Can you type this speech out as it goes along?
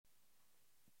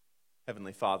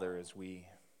Heavenly Father, as we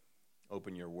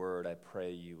open your word, I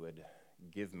pray you would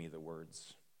give me the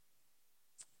words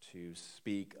to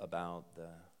speak about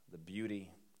the beauty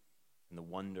and the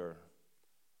wonder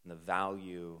and the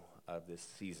value of this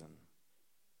season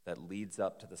that leads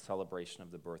up to the celebration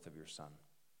of the birth of your Son.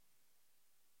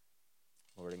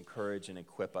 Lord, encourage and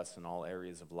equip us in all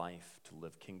areas of life to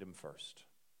live kingdom first,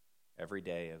 every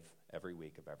day of every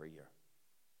week of every year,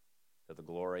 to the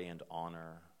glory and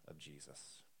honor of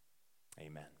Jesus.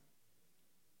 Amen.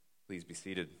 Please be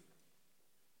seated.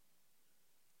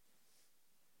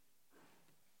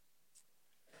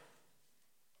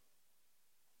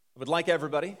 I would like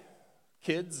everybody,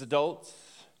 kids, adults,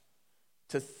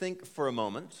 to think for a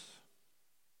moment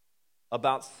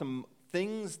about some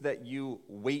things that you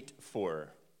wait for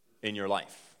in your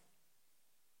life.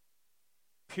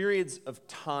 Periods of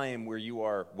time where you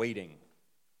are waiting.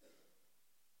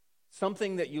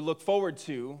 Something that you look forward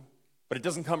to, but it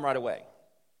doesn't come right away.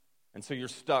 And so you're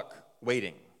stuck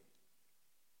waiting.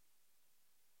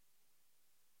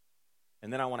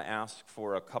 And then I want to ask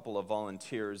for a couple of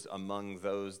volunteers among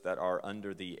those that are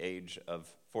under the age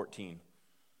of 14.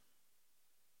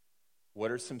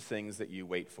 What are some things that you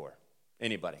wait for?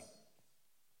 Anybody?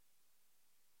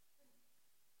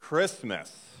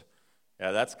 Christmas.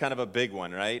 Yeah, that's kind of a big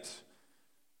one, right?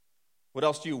 What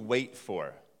else do you wait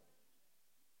for?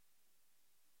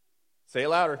 Say it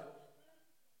louder.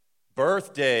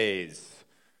 Birthdays.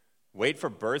 Wait for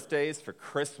birthdays, for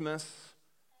Christmas.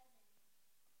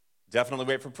 Definitely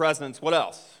wait for presents. What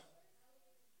else?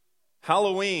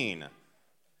 Halloween.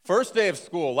 First day of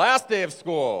school, last day of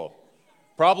school.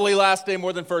 Probably last day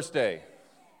more than first day.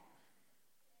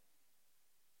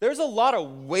 There's a lot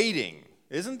of waiting,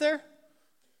 isn't there?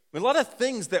 A lot of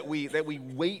things that we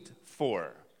wait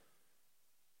for.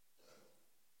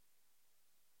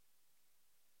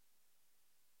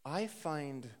 I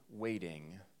find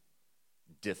waiting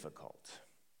difficult.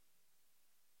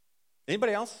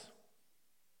 Anybody else?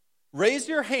 Raise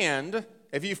your hand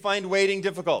if you find waiting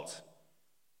difficult.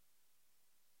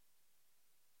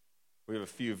 We have a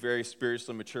few very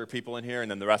spiritually mature people in here, and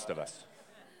then the rest of us.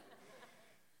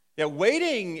 Yeah,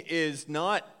 waiting is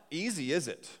not easy, is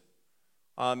it?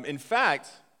 In fact,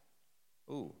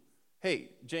 hey,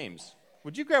 James,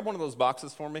 would you grab one of those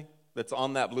boxes for me that's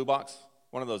on that blue box?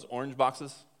 One of those orange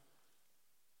boxes?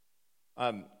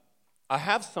 I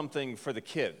have something for the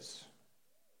kids.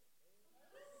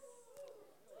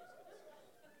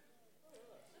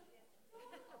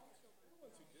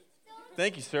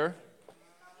 Thank you, sir.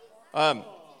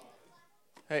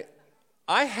 Hey,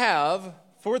 I have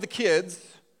for the kids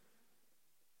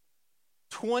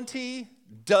 20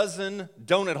 dozen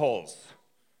donut holes.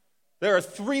 There are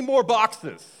 3 more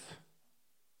boxes.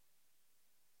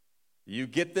 You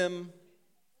get them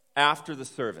after the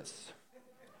service.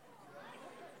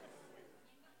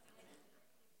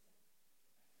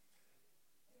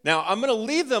 Now, I'm going to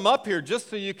leave them up here just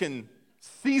so you can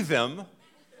see them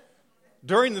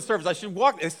during the service. I should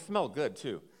walk. They smell good,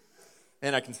 too.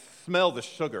 And I can smell the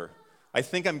sugar. I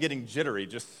think I'm getting jittery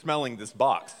just smelling this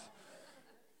box.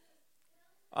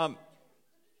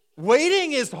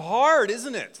 Waiting is hard,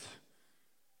 isn't it?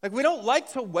 Like, we don't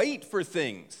like to wait for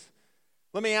things.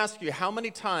 Let me ask you, how many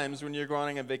times when you're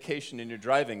going on vacation and you're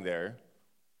driving there,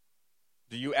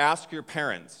 do you ask your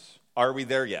parents, are we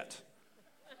there yet?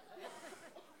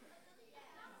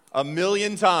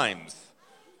 1,000,000 times.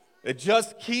 It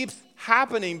just keeps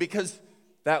happening because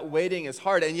that waiting is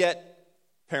hard. And yet,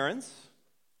 parents,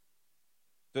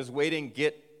 does waiting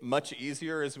get much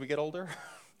easier as we get older?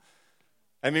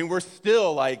 I mean, we're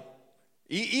still like,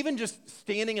 even just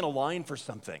standing in a line for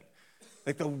something,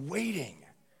 like the waiting,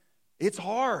 it's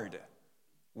hard.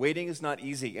 Waiting is not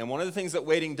easy. And one of the things that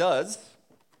waiting does,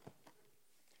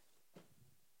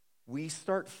 we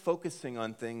start focusing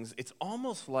on things. It's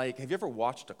almost like, have you ever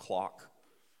watched a clock?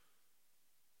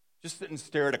 Just sit and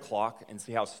stare at a clock and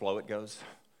see how slow it goes.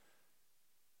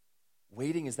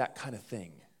 Waiting is that kind of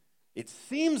thing. It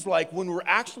seems like when we're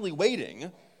actually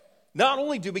waiting, not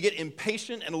only do we get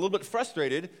impatient and a little bit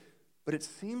frustrated, but it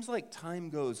seems like time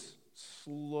goes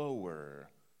slower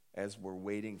as we're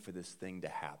waiting for this thing to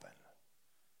happen.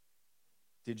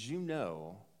 Did you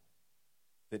know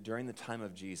that during the time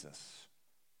of Jesus,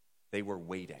 they were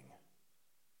waiting?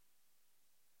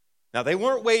 Now, they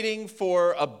weren't waiting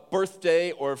for a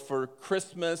birthday or for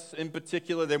Christmas in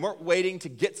particular. They weren't waiting to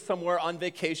get somewhere on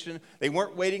vacation. They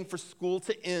weren't waiting for school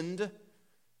to end,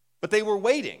 but they were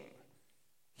waiting.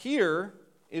 Here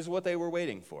is what they were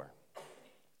waiting for.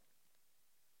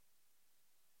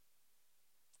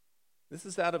 This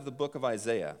is out of the book of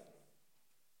Isaiah.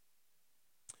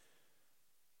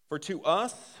 For to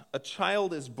us a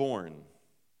child is born,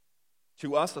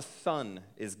 to us a son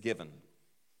is given,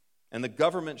 and the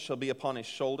government shall be upon his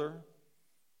shoulder,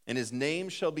 and his name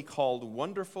shall be called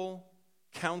Wonderful,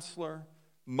 Counselor,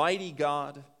 Mighty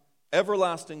God,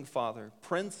 Everlasting Father,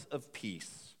 Prince of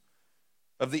Peace.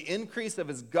 Of the increase of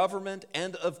his government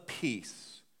and of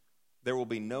peace there will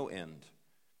be no end.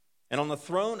 And on the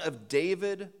throne of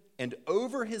David and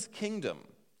over his kingdom,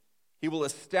 he will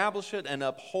establish it and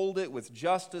uphold it with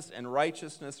justice and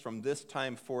righteousness from this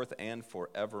time forth and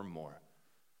forevermore.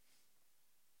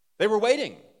 They were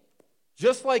waiting.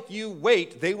 Just like you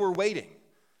wait, they were waiting.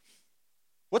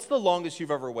 What's the longest you've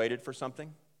ever waited for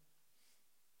something?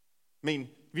 I mean,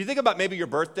 if you think about maybe your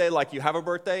birthday, like you have a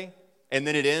birthday, and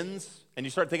then it ends, and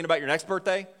you start thinking about your next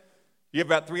birthday, you have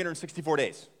about 364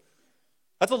 days.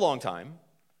 That's a long time.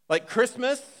 Like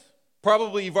Christmas,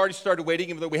 probably you've already started waiting,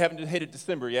 even though we haven't hit it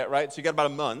December yet, right? So you got about a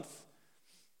month.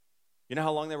 You know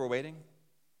how long they were waiting?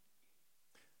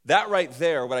 That right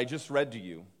there, what I just read to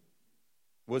you,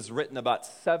 was written about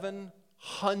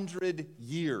 700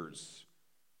 years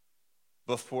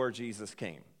before Jesus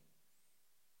came.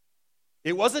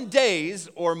 It wasn't days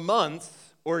or months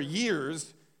or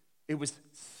years. It was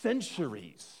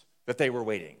centuries that they were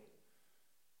waiting.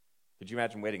 Could you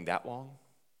imagine waiting that long?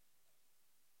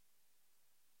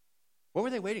 What were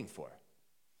they waiting for?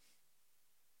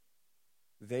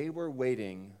 They were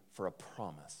waiting for a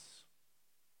promise.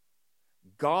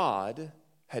 God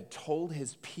had told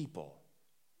his people,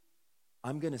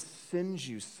 I'm going to send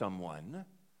you someone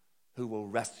who will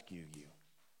rescue you.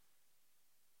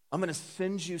 I'm going to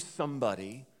send you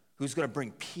somebody who's going to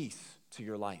bring peace to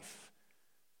your life.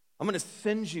 I'm going to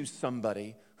send you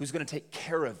somebody who's going to take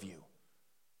care of you.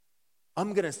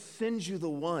 I'm going to send you the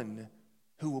one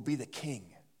who will be the king.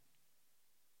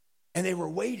 And they were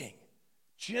waiting,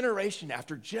 generation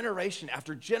after generation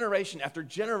after generation after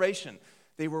generation.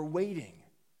 They were waiting.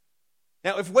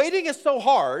 Now, if waiting is so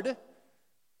hard,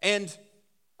 and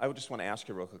I would just want to ask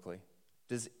you real quickly,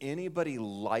 does anybody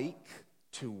like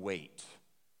to wait?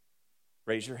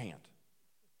 Raise your hand.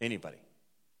 Anybody?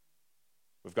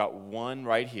 We've got one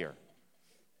right here.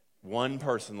 One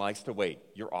person likes to wait.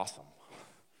 You're awesome.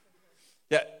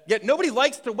 Yet nobody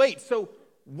likes to wait. So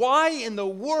why in the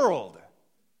world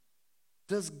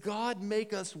does God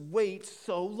make us wait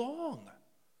so long?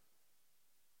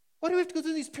 Why do we have to go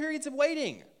through these periods of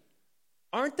waiting?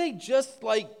 Aren't they just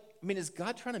like, is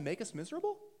God trying to make us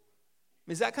miserable?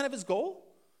 Is that kind of his goal?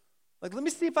 Like, let me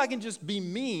see if I can just be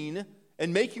mean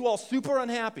and make you all super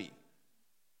unhappy.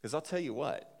 Because I'll tell you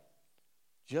what,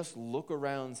 just look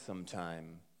around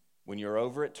sometime when you're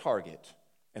over at Target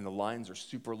and the lines are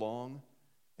super long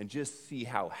and just see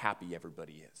how happy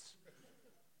everybody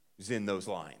is in those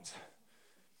lines.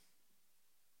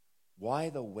 Why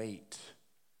the wait?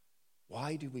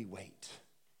 Why do we wait?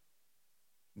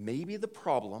 Maybe the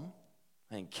problem,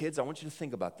 and kids, I want you to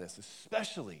think about this,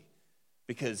 especially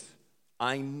because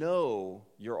I know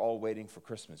you're all waiting for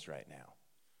Christmas right now.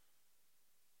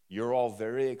 You're all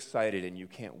very excited and you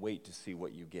can't wait to see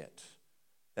what you get.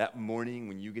 That morning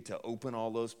when you get to open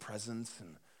all those presents,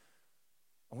 and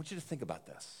I want you to think about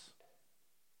this.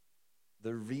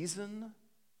 The reason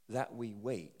that we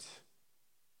wait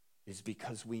is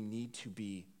because we need to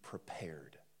be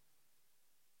prepared.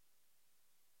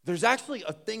 There's actually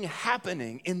a thing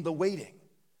happening in the waiting.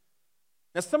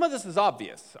 Now, some of this is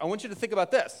obvious. I want you to think about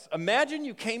this. Imagine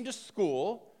you came to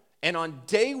school, and on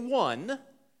day one,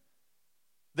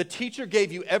 the teacher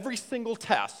gave you every single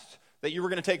test that you were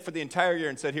going to take for the entire year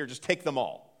and said, here, just take them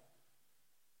all.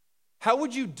 How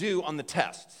would you do on the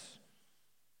tests?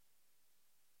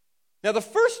 Now, the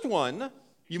first one,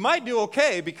 you might do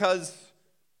okay because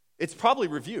it's probably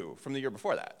review from the year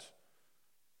before that.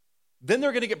 Then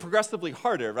they're going to get progressively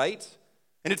harder, right?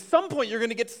 And at some point, you're going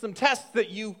to get to some tests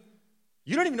that you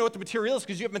don't even know what the material is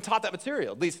because you haven't been taught that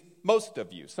material, at least most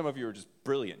of you. Some of you are just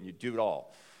brilliant and you do it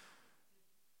all.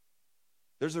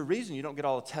 There's a reason you don't get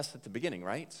all the tests at the beginning,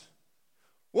 right?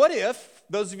 What if,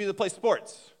 those of you that play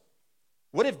sports,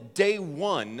 what if day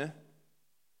one,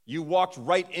 you walked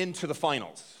right into the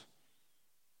finals?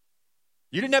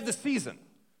 You didn't have the season.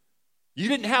 You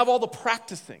didn't have all the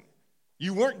practicing.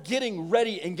 You weren't getting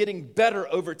ready and getting better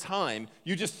over time.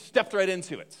 You just stepped right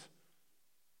into it.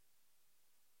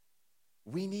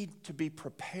 We need to be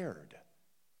prepared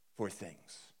for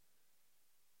things.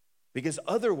 Because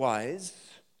otherwise,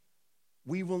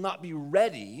 we will not be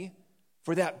ready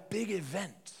for that big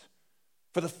event,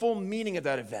 for the full meaning of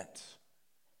that event.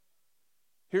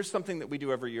 Here's something that we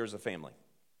do every year as a family.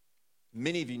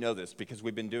 Many of you know this because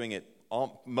we've been doing it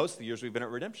most of the years we've been at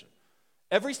Redemption.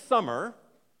 Every summer,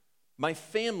 my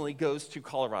family goes to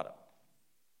Colorado.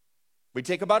 We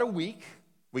take about a week.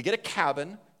 We get a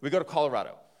cabin. We go to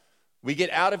Colorado. We get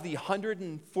out of the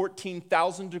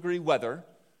 114,000 degree weather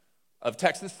of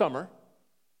Texas summer,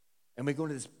 and we go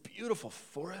into this beautiful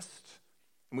forest,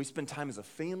 and we spend time as a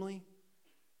family.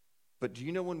 But do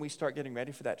you know when we start getting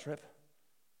ready for that trip?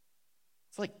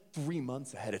 It's like 3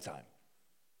 months ahead of time.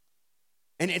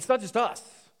 And it's not just us.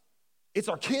 It's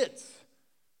our kids.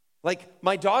 Like,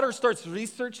 my daughter starts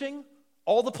researching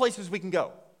all the places we can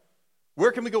go.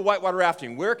 Where can we go whitewater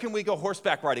rafting? Where can we go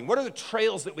horseback riding? What are the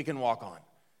trails that we can walk on?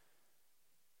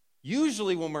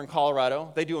 Usually when we're in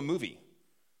Colorado, they do a movie,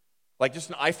 like just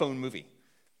an iPhone movie.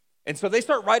 And so they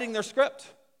start writing their script.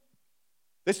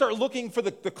 They start looking for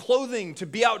the clothing to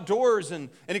be outdoors and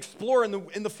explore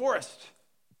in the forest.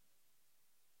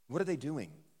 What are they doing?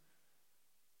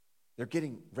 They're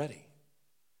getting ready.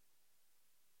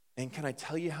 And can I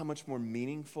tell you how much more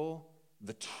meaningful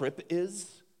the trip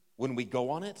is when we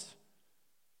go on it?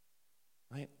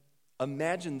 Right?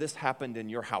 Imagine this happened in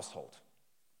your household.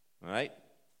 All right?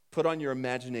 Put on your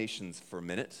imaginations for a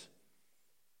minute.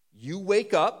 You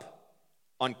wake up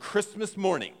on Christmas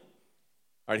morning.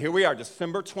 All right, here we are,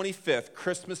 December 25th,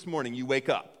 Christmas morning, you wake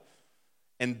up.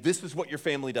 And this is what your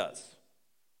family does.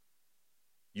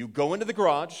 You go into the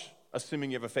garage,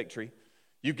 assuming you have a fake tree.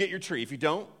 You get your tree. If you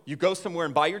don't, you go somewhere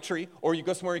and buy your tree, or you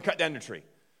go somewhere and cut down your tree.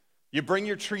 You bring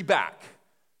your tree back.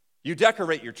 You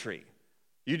decorate your tree.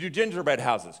 You do gingerbread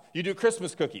houses. You do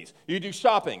Christmas cookies. You do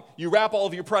shopping. You wrap all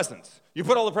of your presents. You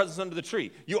put all the presents under the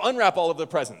tree. You unwrap all of the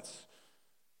presents.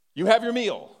 You have your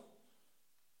meal.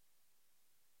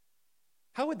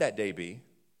 How would that day be?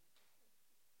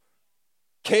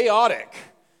 Chaotic.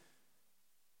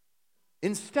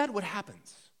 Instead, what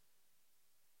happens?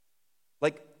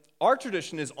 Like, our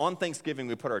tradition is on Thanksgiving,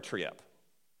 we put our tree up.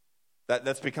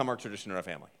 That's become our tradition in our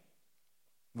family.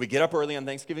 We get up early on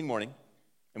Thanksgiving morning,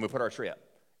 and we put our tree up.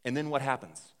 And then what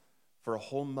happens? For a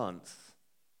whole month,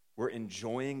 we're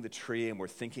enjoying the tree, and we're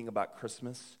thinking about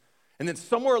Christmas. And then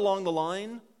somewhere along the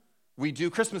line, we do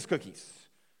Christmas cookies.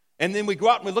 And then we go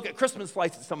out and we look at Christmas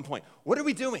lights at some point. What are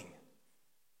we doing?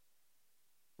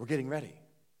 We're getting ready.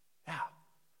 Yeah.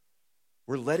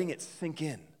 We're letting it sink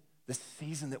in, the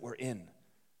season that we're in.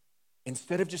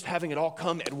 Instead of just having it all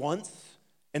come at once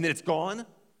and then it's gone,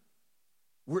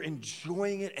 we're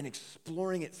enjoying it and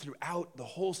exploring it throughout the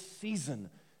whole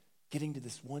season, getting to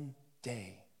this one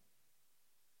day.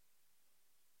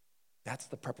 That's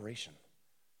the preparation.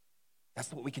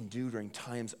 That's what we can do during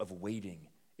times of waiting,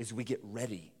 is we get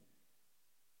ready.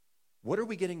 What are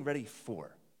we getting ready for?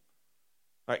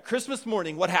 All right, Christmas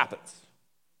morning, what happens?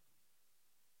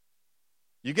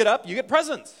 You get up, you get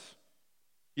presents.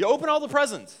 You open all the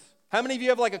presents. How many of you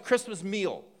have like a Christmas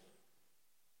meal?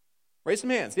 Raise some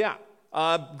hands, yeah.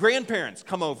 Grandparents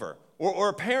come over, or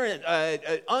a parent,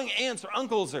 aunts or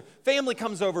uncles or family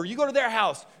comes over. You go to their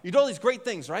house. You do all these great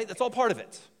things, right? That's all part of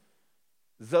it.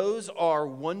 Those are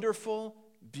wonderful,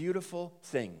 beautiful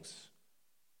things.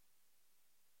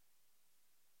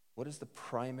 What is the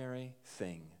primary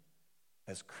thing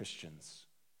as Christians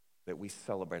that we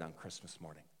celebrate on Christmas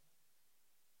morning?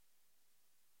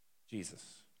 Jesus.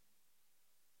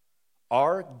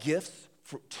 Our gifts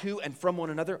to and from one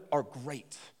another are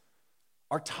great.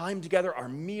 Our time together, our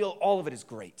meal, all of it is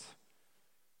great.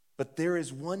 But there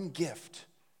is one gift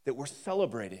that we're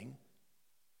celebrating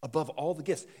above all the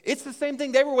gifts. It's the same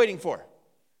thing they were waiting for.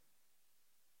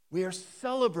 We are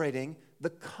celebrating the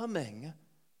coming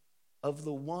of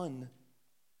the one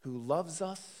who loves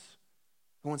us,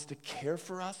 who wants to care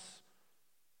for us,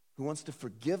 who wants to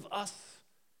forgive us,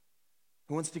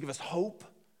 who wants to give us hope.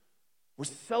 We're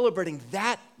celebrating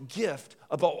that gift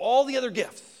above all the other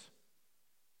gifts.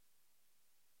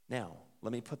 Now,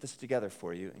 let me put this together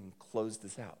for you and close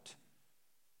this out.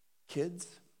 Kids,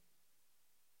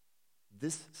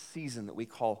 this season that we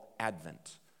call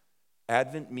Advent,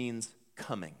 Advent means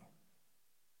coming.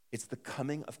 It's the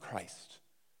coming of Christ.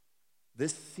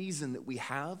 This season that we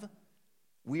have,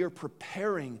 we are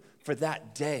preparing for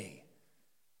that day.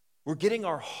 We're getting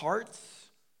our hearts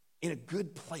in a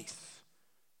good place.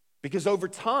 Because over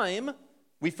time,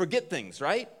 we forget things,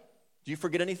 right? Do you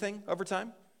forget anything over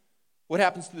time? What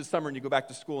happens through the summer and you go back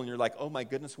to school and you're like, oh my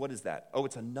goodness, what is that? Oh,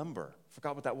 it's a number.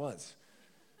 Forgot what that was.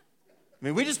 I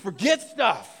mean, we just forget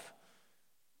stuff.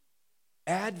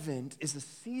 Advent is a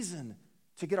season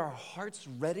to get our hearts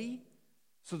ready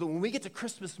so that when we get to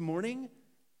Christmas morning,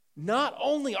 not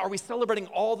only are we celebrating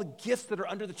all the gifts that are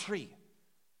under the tree,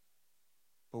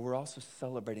 but we're also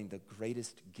celebrating the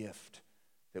greatest gift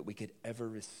that we could ever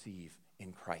receive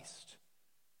in Christ.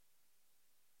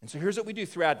 And so here's what we do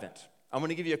through Advent. I'm going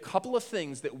to give you a couple of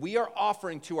things that we are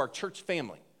offering to our church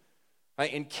family.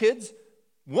 Right? And kids,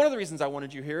 One of the reasons I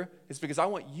wanted you here is because I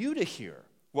want you to hear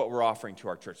what we're offering to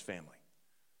our church family.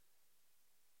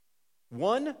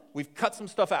 One, we've cut some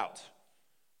stuff out.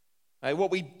 Right? What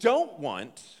we don't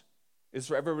want is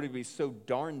for everybody to be so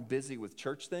darn busy with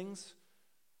church things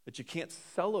that you can't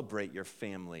celebrate your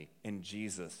family and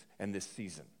Jesus in this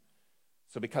season.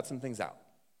 So we cut some things out.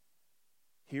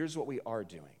 Here's what we are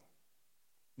doing.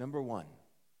 Number one,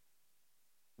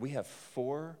 we have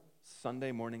 4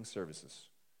 Sunday morning services.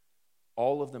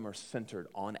 All of them are centered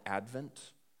on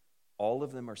Advent. All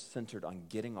of them are centered on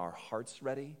getting our hearts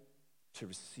ready to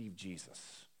receive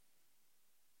Jesus.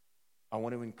 I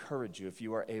want to encourage you, if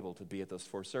you are able, to be at those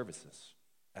 4 services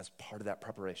as part of that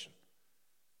preparation.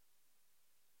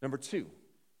 Number 2,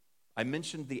 I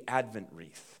mentioned the Advent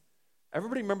wreath.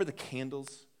 Everybody remember the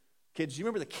candles? Kids, do you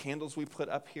remember the candles we put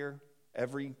up here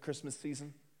every Christmas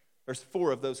season? There's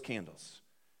 4 of those candles.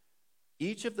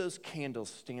 Each of those candles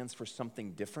stands for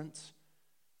something different.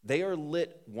 They are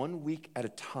lit 1 week at a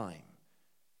time.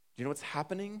 Do you know what's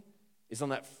happening? Is on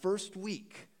that first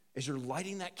week, as you're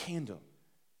lighting that candle,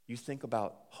 you think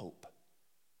about hope.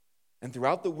 And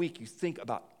throughout the week, you think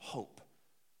about hope.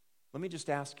 Let me just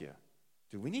ask you,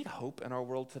 do we need hope in our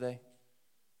world today?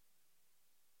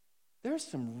 There's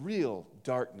some real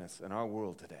darkness in our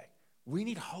world today. We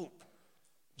need hope.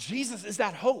 Jesus is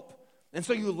that hope. And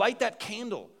so you light that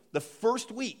candle the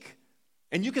first week,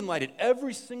 and you can light it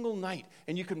every single night,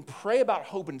 and you can pray about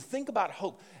hope and think about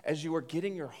hope as you are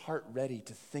getting your heart ready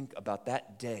to think about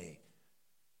that day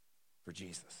for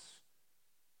Jesus.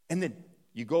 And then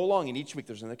you go along, and each week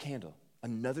there's another candle,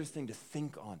 another thing to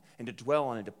think on and to dwell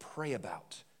on and to pray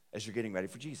about as you're getting ready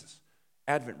for Jesus.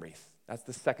 Advent wreath, that's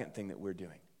the second thing that we're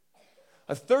doing.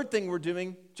 A third thing we're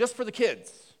doing, just for the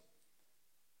kids,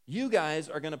 you guys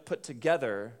are going to put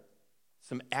together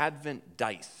some Advent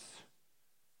dice.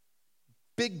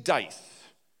 Big dice.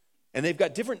 And they've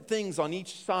got different things on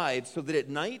each side so that at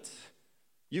night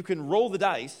you can roll the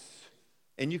dice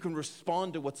and you can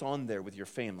respond to what's on there with your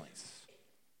families.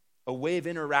 A way of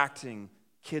interacting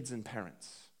kids and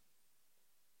parents.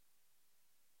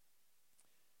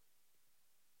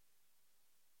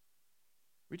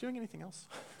 Are we doing anything else?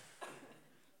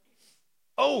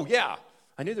 Oh, yeah.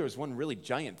 I knew there was one really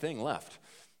giant thing left.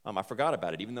 I forgot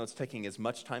about it, even though it's taking as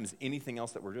much time as anything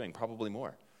else that we're doing, probably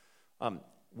more.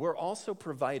 We're also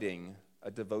providing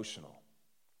a devotional.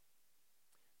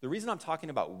 The reason I'm talking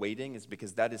about waiting is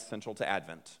because that is central to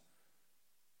Advent.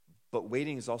 But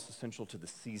waiting is also central to the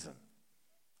season.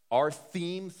 Our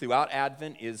theme throughout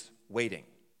Advent is waiting.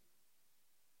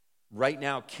 Right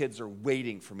now, kids are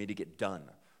waiting for me to get done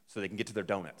so they can get to their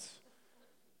donuts.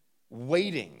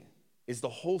 Waiting is the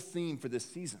whole theme for this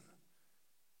season.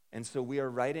 And so we are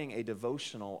writing a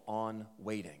devotional on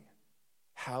waiting.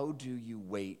 How do you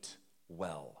wait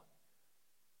well?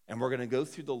 And we're going to go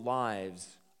through the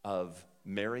lives of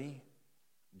Mary,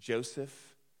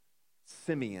 Joseph,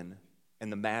 Simeon,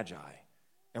 and the Magi.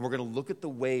 And we're going to look at the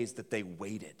ways that they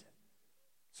waited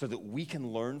so that we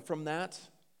can learn from that,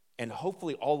 and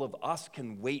hopefully all of us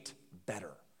can wait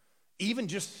better. Even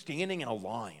just standing in a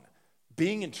line,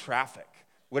 being in traffic,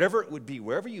 whatever it would be,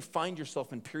 wherever you find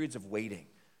yourself in periods of waiting,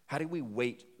 how do we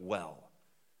wait well?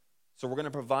 So we're going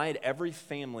to provide every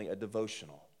family a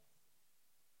devotional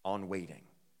on waiting.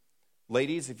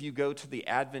 Ladies, if you go to the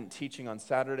Advent teaching on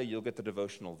Saturday, you'll get the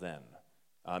devotional then.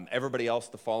 Everybody else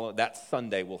that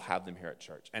Sunday will have them here at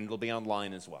church, and it'll be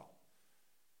online as well.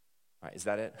 All right, is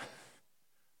that it?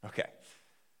 Okay.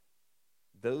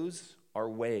 Those are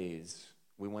ways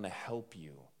we want to help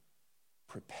you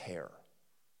prepare,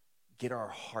 get our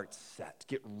hearts set,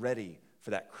 get ready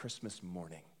for that Christmas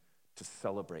morning to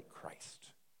celebrate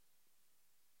Christ.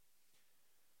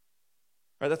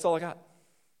 All right, that's all I got.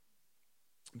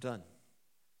 I'm done.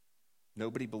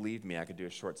 Nobody believed me I could do a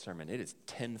short sermon. It is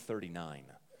 10:39.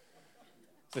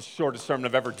 It's the shortest sermon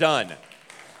I've ever done.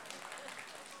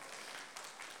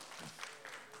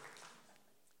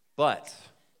 But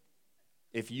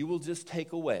if you will just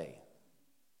take away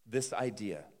this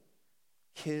idea,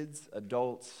 kids,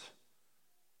 adults,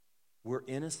 we're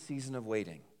in a season of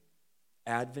waiting.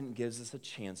 Advent gives us a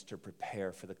chance to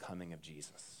prepare for the coming of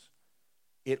Jesus.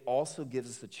 It also gives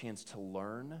us a chance to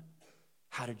learn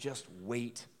how to just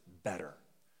wait better.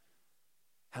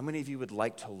 How many of you would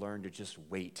like to learn to just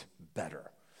wait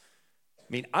better? I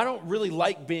mean, I don't really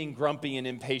like being grumpy and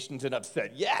impatient and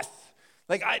upset. Yes!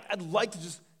 I'd like to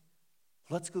just,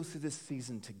 let's go through this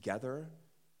season together,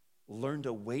 learn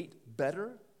to wait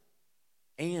better,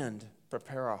 and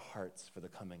prepare our hearts for the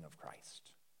coming of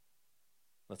Christ.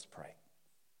 Let's pray.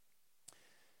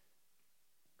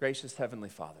 Gracious Heavenly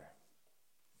Father,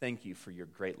 thank you for your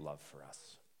great love for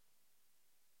us.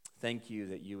 thank you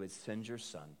that you would send your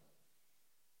Son.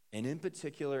 And in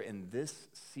particular, in this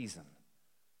season,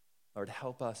 Lord,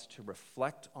 help us to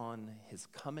reflect on his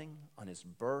coming, on his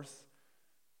birth,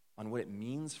 on what it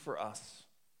means for us,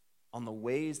 on the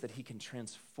ways that he can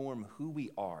transform who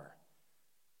we are,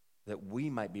 that we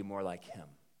might be more like him.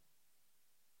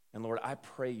 And Lord, I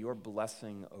pray your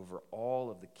blessing over all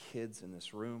of the kids in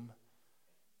this room,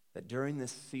 that during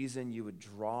this season you would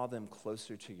draw them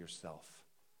closer to yourself,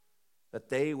 that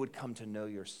they would come to know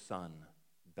your Son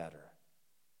better,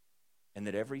 and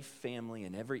that every family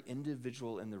and every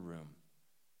individual in the room,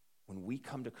 when we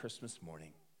come to Christmas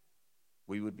morning,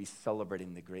 we would be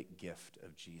celebrating the great gift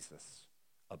of Jesus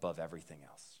above everything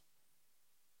else.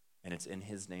 And it's in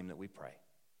his name that we pray.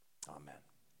 Amen.